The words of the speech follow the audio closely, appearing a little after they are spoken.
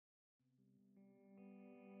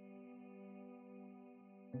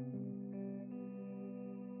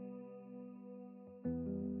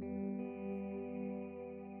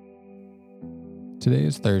Today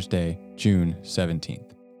is Thursday, June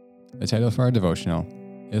 17th. The title for our devotional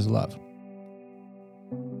is Love.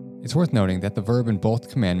 It's worth noting that the verb in both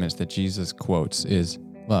commandments that Jesus quotes is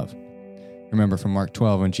love. Remember from Mark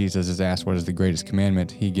 12, when Jesus is asked what is the greatest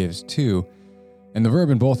commandment, he gives two, and the verb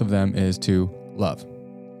in both of them is to love.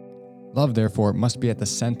 Love, therefore, must be at the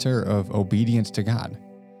center of obedience to God,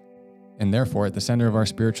 and therefore at the center of our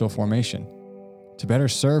spiritual formation. To better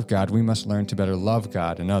serve God, we must learn to better love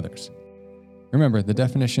God and others. Remember, the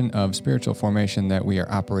definition of spiritual formation that we are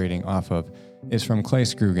operating off of is from Clay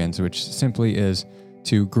Scroogins, which simply is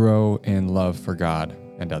to grow in love for God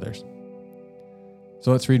and others.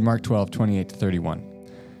 So let's read Mark 12, 28-31.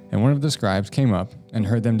 And one of the scribes came up and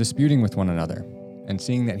heard them disputing with one another. And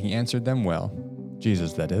seeing that he answered them well,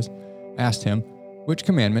 Jesus that is, asked him, which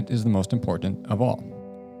commandment is the most important of all?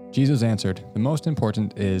 Jesus answered, the most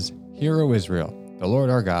important is, Hear, O Israel, the Lord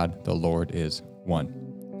our God, the Lord is one.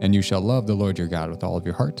 And you shall love the Lord your God with all of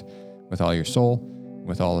your heart, with all your soul,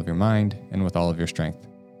 with all of your mind, and with all of your strength.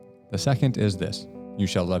 The second is this, you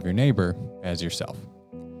shall love your neighbor as yourself.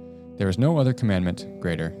 There is no other commandment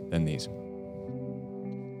greater than these.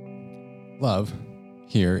 Love,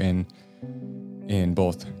 here in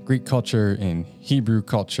both Greek culture, in Hebrew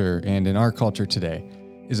culture, and in our culture today,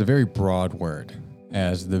 is a very broad word,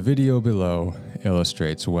 as the video below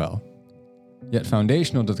illustrates well. Yet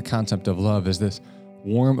foundational to the concept of love is this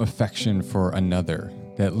warm affection for another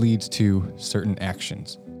that leads to certain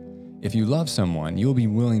actions. If you love someone, you will be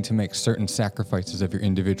willing to make certain sacrifices of your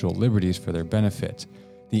individual liberties for their benefit.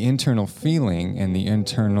 The internal feeling and the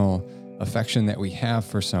internal affection that we have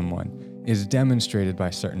for someone is demonstrated by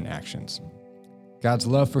certain actions. God's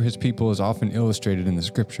love for his people is often illustrated in the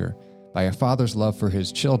scripture by a father's love for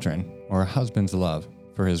his children or a husband's love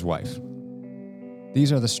for his wife.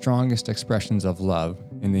 These are the strongest expressions of love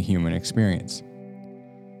in the human experience.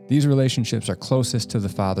 These relationships are closest to the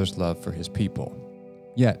Father's love for his people.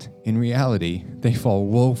 Yet, in reality, they fall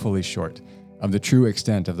woefully short of the true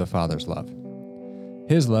extent of the Father's love.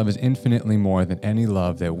 His love is infinitely more than any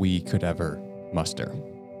love that we could ever muster.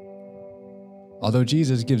 Although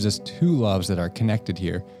Jesus gives us two loves that are connected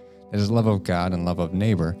here, that is love of God and love of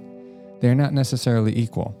neighbor, they are not necessarily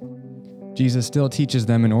equal. Jesus still teaches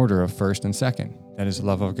them in order of first and second, that is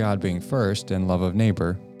love of God being first and love of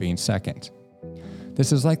neighbor being second.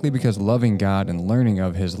 This is likely because loving God and learning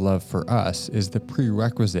of his love for us is the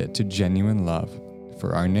prerequisite to genuine love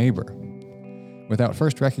for our neighbor. Without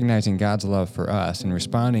first recognizing God's love for us and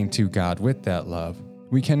responding to God with that love,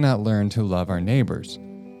 we cannot learn to love our neighbors.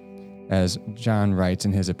 As John writes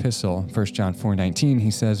in his epistle, 1 John 4:19,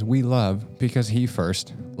 he says, we love because he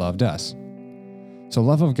first loved us. So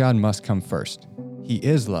love of God must come first. He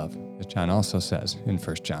is love, as John also says in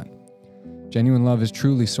 1 John. Genuine love is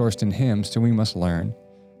truly sourced in him, so we must learn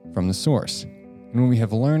from the source. And when we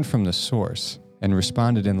have learned from the source and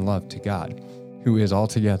responded in love to God, who is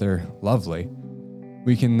altogether lovely,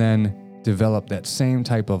 we can then develop that same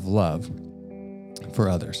type of love for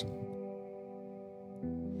others.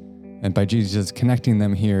 And by Jesus connecting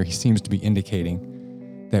them here, he seems to be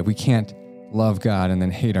indicating that we can't love God and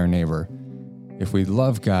then hate our neighbor. If we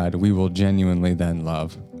love God, we will genuinely then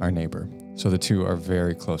love our neighbor. So the two are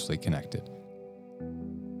very closely connected.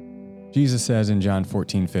 Jesus says in John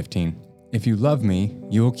 14:15, if you love me,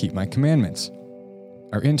 you will keep my commandments.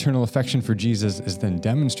 Our internal affection for Jesus is then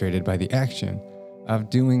demonstrated by the action of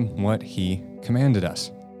doing what he commanded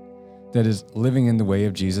us. That is, living in the way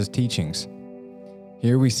of Jesus' teachings.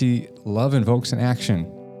 Here we see love invokes an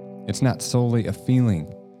action. It's not solely a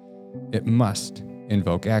feeling. It must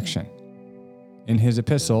invoke action. In his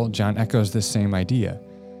epistle, John echoes this same idea.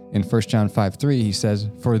 In 1 John 5:3, he says,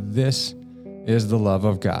 for this is the love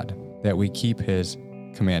of God, that we keep his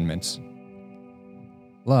commandments.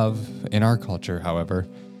 Love, in our culture, however,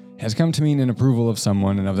 has come to mean an approval of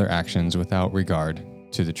someone and of their actions without regard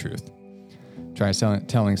to the truth. Try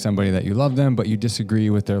telling somebody that you love them, but you disagree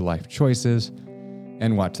with their life choices,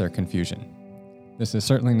 and watch their confusion. This is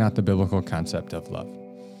certainly not the biblical concept of love.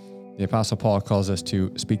 The Apostle Paul calls us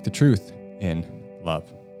to speak the truth in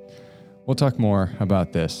love. We'll talk more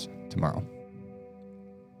about this tomorrow.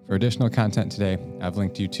 For additional content today, I've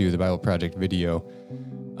linked you to the Bible Project video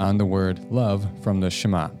on the word love from the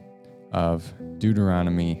Shema of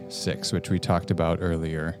Deuteronomy 6, which we talked about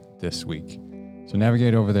earlier this week. So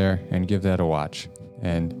navigate over there and give that a watch,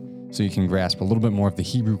 and so you can grasp a little bit more of the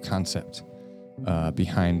Hebrew concept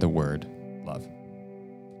behind the word love.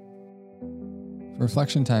 For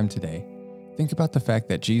reflection time today, think about the fact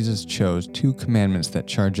that Jesus chose two commandments that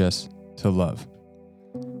charge us to love.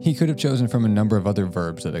 He could have chosen from a number of other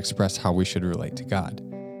verbs that express how we should relate to God.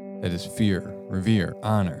 That is fear, revere,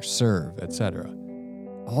 honor, serve, etc.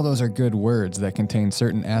 All those are good words that contain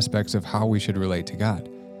certain aspects of how we should relate to God.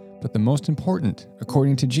 But the most important,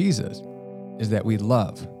 according to Jesus, is that we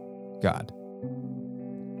love God.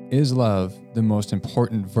 Is love the most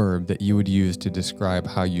important verb that you would use to describe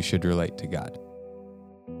how you should relate to God?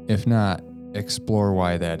 If not, explore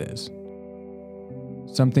why that is.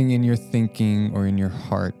 Something in your thinking or in your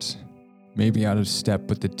heart may be out of step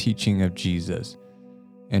with the teaching of Jesus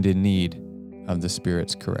and in need of the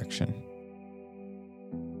Spirit's correction.